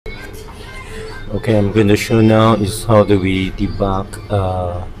Okay, I'm going to show now is how do we debug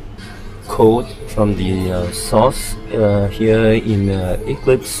code from the source here in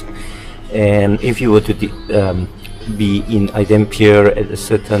Eclipse. And if you were to be in iDempiere at a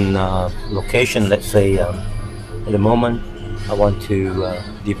certain location, let's say at the moment I want to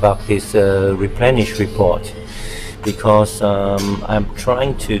debug this replenish report, because I'm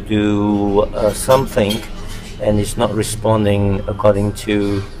trying to do something and it's not responding according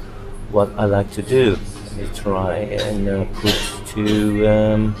to what I like to do. Let me try and put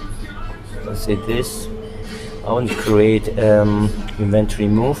to let's say this. I want to create inventory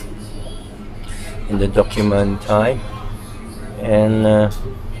move in the document type, and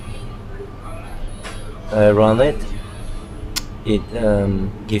I run it. It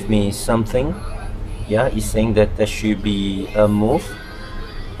gives me something. Yeah, it's saying that there should be a move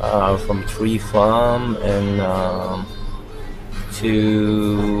from tree farm and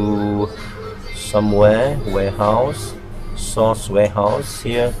to somewhere warehouse, source warehouse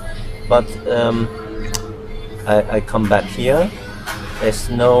here, but I come back here. There's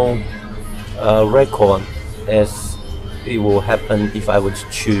no record as it will happen if I would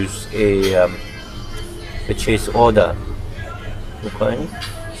choose a purchase order. Okay,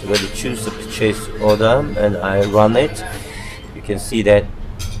 so when you choose the purchase order and I run it, you can see that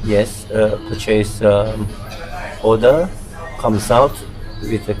yes, purchase order comes out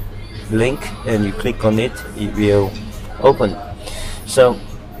with a link, and you click on it, it will open. So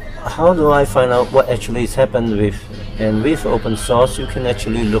how do I find out what actually has happened with, and with open source you can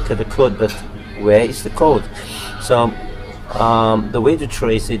actually look at the code, but where is the code? So the way to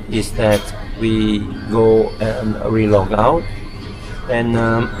trace it is that we go and relog out and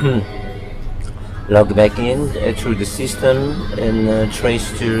log back in through the system and trace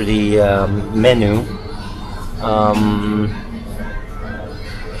to the menu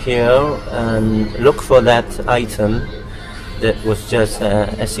here and look for that item that was just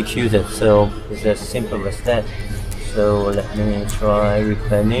executed. So it's as simple as that. So let me try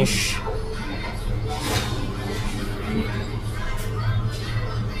replenish.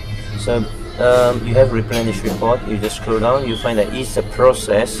 So you have replenish report. You just scroll down, you find that it's a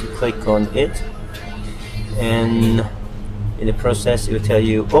process. You click on it, and in the process it will tell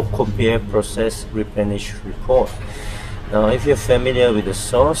you compare process replenish report. Now if you're familiar with the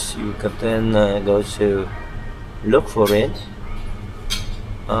source, you can then go to look for it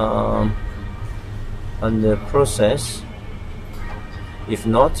under process. If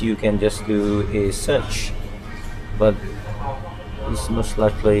not, you can just do a search, but it's most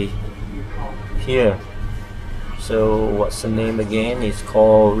likely here. So what's the name again? It's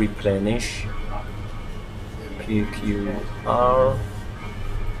called replenish, PQR,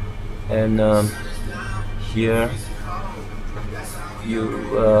 and here you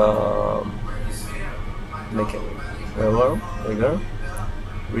make it bigger,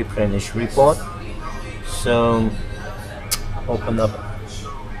 replenish report. So open up,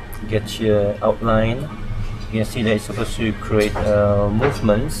 get your outline. You can see that it's supposed to create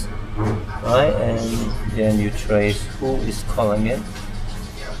movements, right? And then you trace who is calling it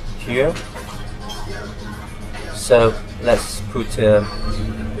here. So let's put a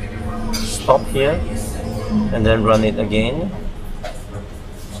stop here and then run it again.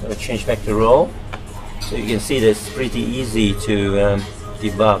 So change back the role. So you can see that it's pretty easy to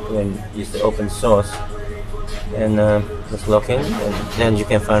debug when you use the open source. And let's log in, and then you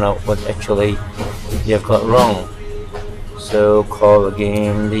can find out what actually you have got wrong. So call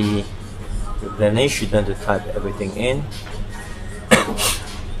again the replenish. You don't have to type everything in.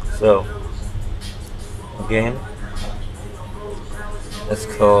 So again, let's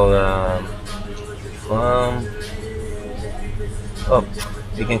call from. Oh,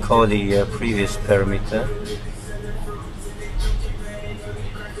 you can call the previous parameter.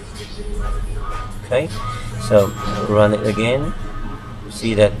 Okay, so run it again.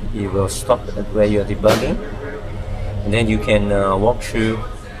 See that it will stop at where you are debugging, and then you can walk through,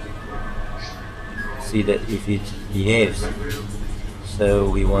 see that if it behaves. So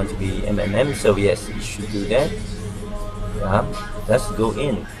we want to be MMM, so yes, it should do that. Yeah, let's go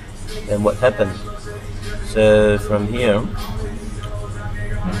in. Then what happened? So from here,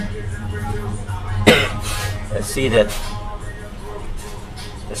 let's see that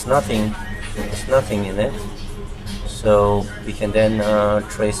there's nothing in it. So we can then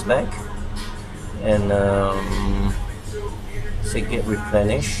trace back and say get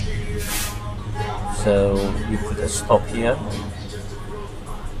replenish. So you put a stop here,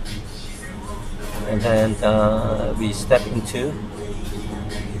 and then we step into.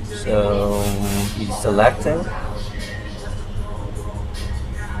 So it's selecting,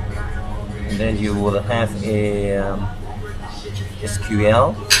 and then you will have a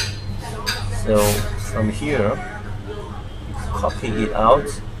SQL. So from here, copy it out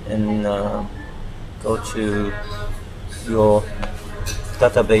and go to your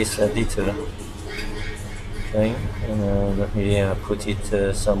database editor. Okay, and let me put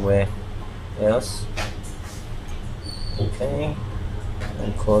it somewhere else. Okay,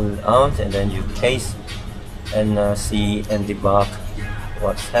 and call it out, and then you case and see and debug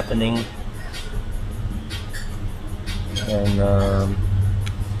what's happening. And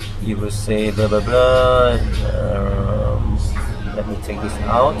you will say blah blah blah. Let me take this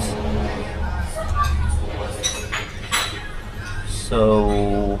out.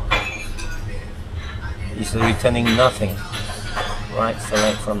 So it's returning nothing, right?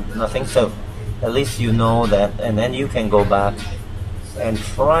 Select from nothing. So at least you know that, and then you can go back and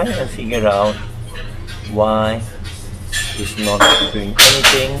try and figure out why it's not doing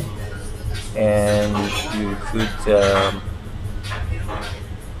anything, and you could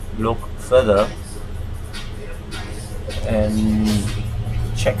look further and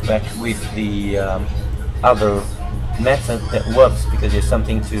check back with the other method that works, because there's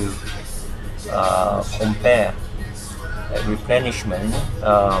something to compare. Replenishment,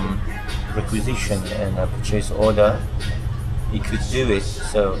 requisition, and purchase order. You could do it,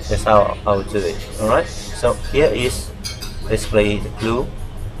 so that's how I'll do it. Alright, so here is basically the clue,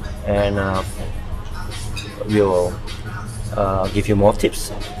 and we'll give you more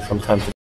tips from time to time.